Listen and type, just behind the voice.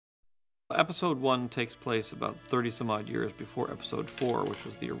Episode 1 takes place about 30-some-odd years before Episode 4, which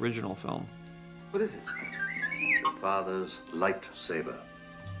was the original film. What is it? Your father's lightsaber.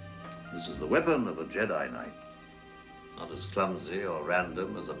 This is the weapon of a Jedi Knight. Not as clumsy or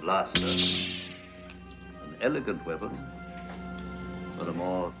random as a blaster. An elegant weapon for a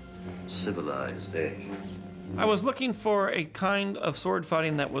more civilized age. I was looking for a kind of sword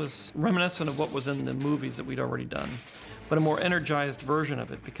fighting that was reminiscent of what was in the movies that we'd already done, but a more energized version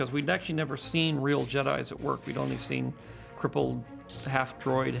of it, because we'd actually never seen real Jedis at work. We'd only seen crippled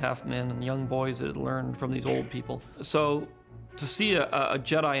half-droid, half-men, and young boys that had learned from these old people. So to see a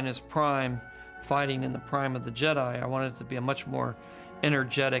Jedi in his prime fighting in the prime of the Jedi, I wanted it to be a much more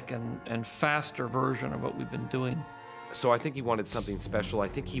energetic and faster version of what we've been doing. So I think he wanted something special. I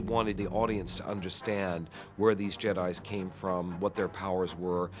think he wanted the audience to understand where these Jedis came from, what their powers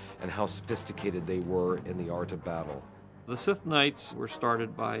were, and how sophisticated they were in the art of battle. The Sith Knights were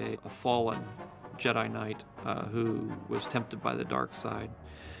started by a fallen Jedi Knight who was tempted by the dark side.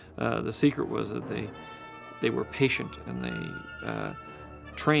 The secret was that they were patient and they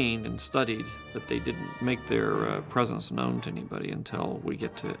trained and studied, but they didn't make their presence known to anybody until we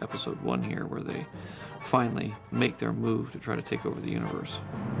get to Episode 1 here, where they finally make their move to try to take over the universe.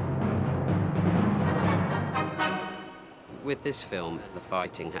 With this film, the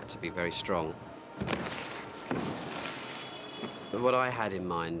fighting had to be very strong. But what I had in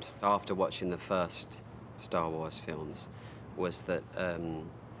mind after watching the first Star Wars films was that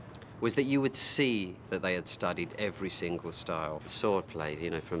you would see that they had studied every single style of swordplay, you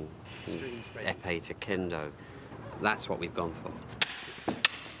know, from epee to kendo. That's what we've gone for.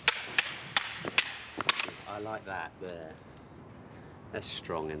 I like that there. That's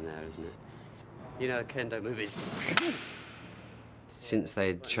strong in there, isn't it? You know, kendo movies. Since they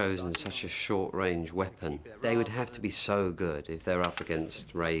had chosen such a short-range weapon, they would have to be so good if they're up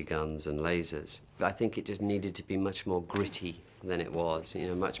against ray guns and lasers. But I think it just needed to be much more gritty than it was, you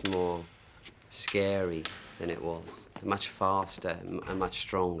know, much more scary than it was, much faster and much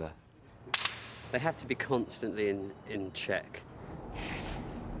stronger. They have to be constantly in check.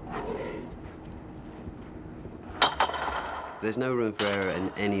 There's no room for error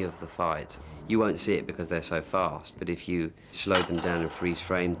in any of the fights. You won't see it because they're so fast, but if you slowed them down and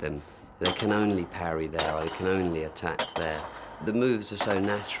freeze-framed them, they can only parry there or they can only attack there. The moves are so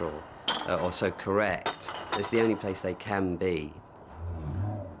natural or so correct. It's the only place they can be.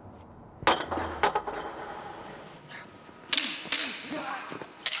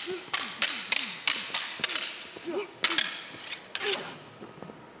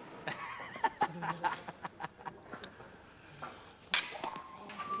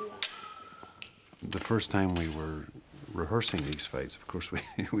 The first time we were rehearsing these fights, of course,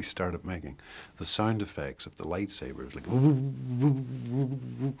 we started making the sound effects of the lightsabers, like,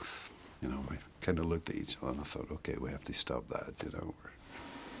 you know, we kind of looked at each other and I thought, okay, we have to stop that, you know.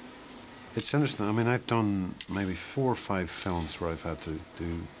 It's interesting. I mean, I've done maybe 4 or 5 films where I've had to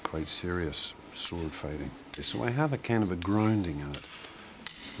do quite serious sword fighting. So I have a kind of a grounding in it.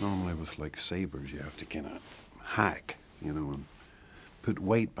 Normally with, like, sabers, you have to kind of hack, you know, and put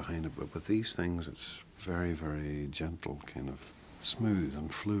weight behind it, but with these things it's very, very gentle, kind of smooth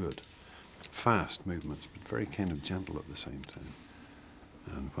and fluid. Fast movements, but very kind of gentle at the same time.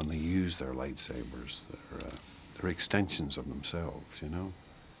 And when they use their lightsabers, they're extensions of themselves, you know?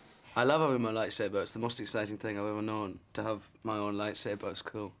 I love having my lightsaber. It's the most exciting thing I've ever known. To have my own lightsaber is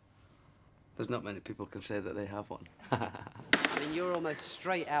cool. There's not many people can say that they have one. I mean, you're almost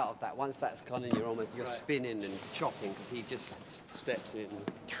straight out of that. Once that's gone in, you're spinning and chopping because he just steps in.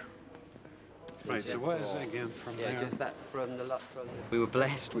 Right, so what is it again from there? Yeah, just that from the... We were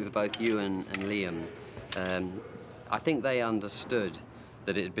blessed with both you and Liam. I think they understood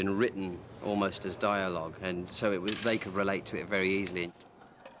that it had been written almost as dialogue, and so they could relate to it very easily.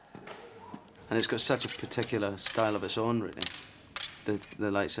 And it's got such a particular style of its own, really, the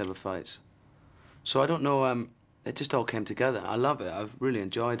lightsaber fights. So I don't know, it just all came together. I love it. I've really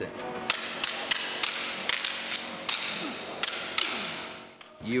enjoyed it.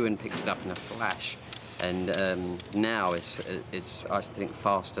 Ewan picked it up in a flash, and now it's I think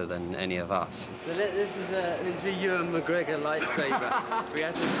faster than any of us. So this is a Ewan McGregor lightsaber. We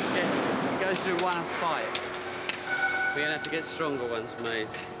have to go through one fight. We're gonna have to get stronger ones made.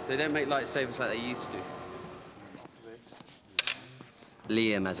 They don't make lightsabers like they used to.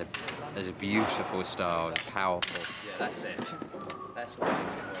 Liam has a beautiful style, powerful. Yeah, that's it. That's what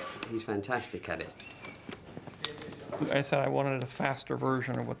makes it work. He's fantastic at it. I said I wanted a faster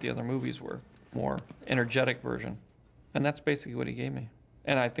version of what the other movies were, more energetic version. And that's basically what he gave me.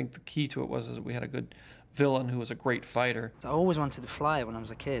 And I think the key to it was that we had a good villain who was a great fighter. I always wanted to fly when I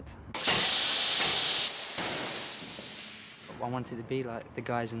was a kid. I wanted to be like the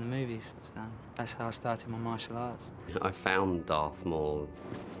guys in the movies. So that's how I started my martial arts. I found Darth Maul,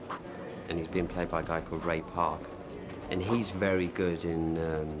 and he's being played by a guy called Ray Park. And he's very good in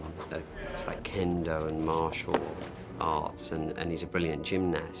like kendo and martial arts, and he's a brilliant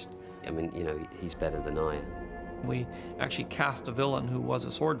gymnast. I mean, you know, he's better than I am. We actually cast a villain who was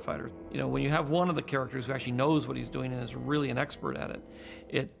a sword fighter. You know, when you have one of the characters who actually knows what he's doing and is really an expert at it,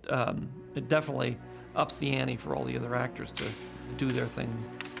 it definitely ups the ante for all the other actors to do their thing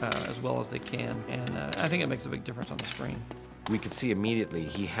as well as they can. And I think it makes a big difference on the screen. We could see immediately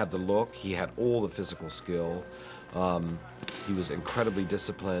he had the look, he had all the physical skill. He was incredibly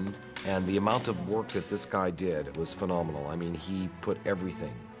disciplined, and the amount of work that this guy did was phenomenal. I mean, he put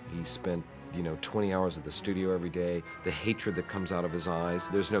everything. He spent, you know, 20 hours at the studio every day. The hatred that comes out of his eyes,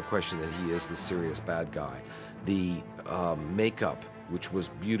 there's no question that he is the serious bad guy. The makeup, which was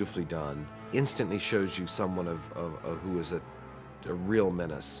beautifully done, instantly shows you someone who is a real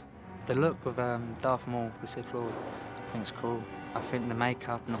menace. The look of Darth Maul, the Sith Lord, I think it's cool. I think the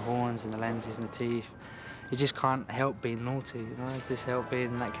makeup and the horns and the lenses and the teeth, you just can't help being naughty, you know, just help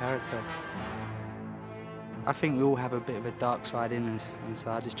being that character. I think we all have a bit of a dark side in us, and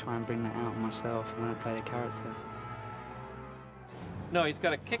so I just try and bring that out myself when I play the character. No, he's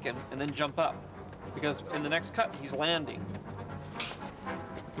got to kick him and then jump up, because in the next cut, he's landing.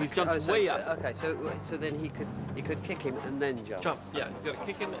 He jumps way up. Okay, so then he could kick him and then jump. Jump, yeah, you got to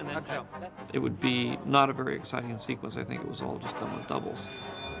kick him and then jump. It would be not a very exciting sequence. I think it was all just done with doubles.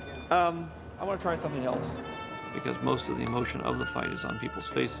 I want to try something else, because most of the emotion of the fight is on people's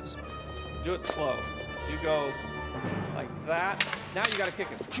faces. Do it slow. You go like that. Now you got to kick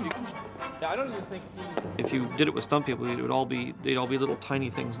him. Now I don't even think if you did it with stunt people, they'd all be little tiny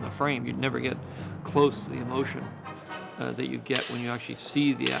things in the frame. You'd never get close to the emotion that you get when you actually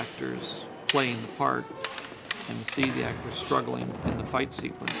see the actors playing the part and see the actors struggling in the fight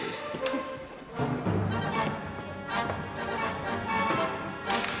sequences.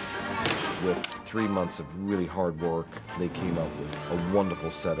 With 3 months of really hard work, they came up with a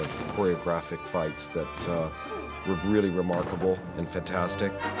wonderful set of choreographic fights that were really remarkable and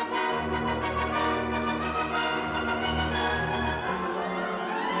fantastic.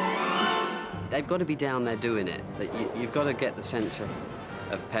 They've got to be down there doing it. You've got to get the sense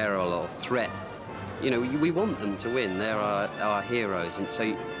of peril or threat. You know, we want them to win. They're our heroes, and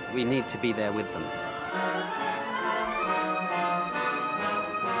so we need to be there with them.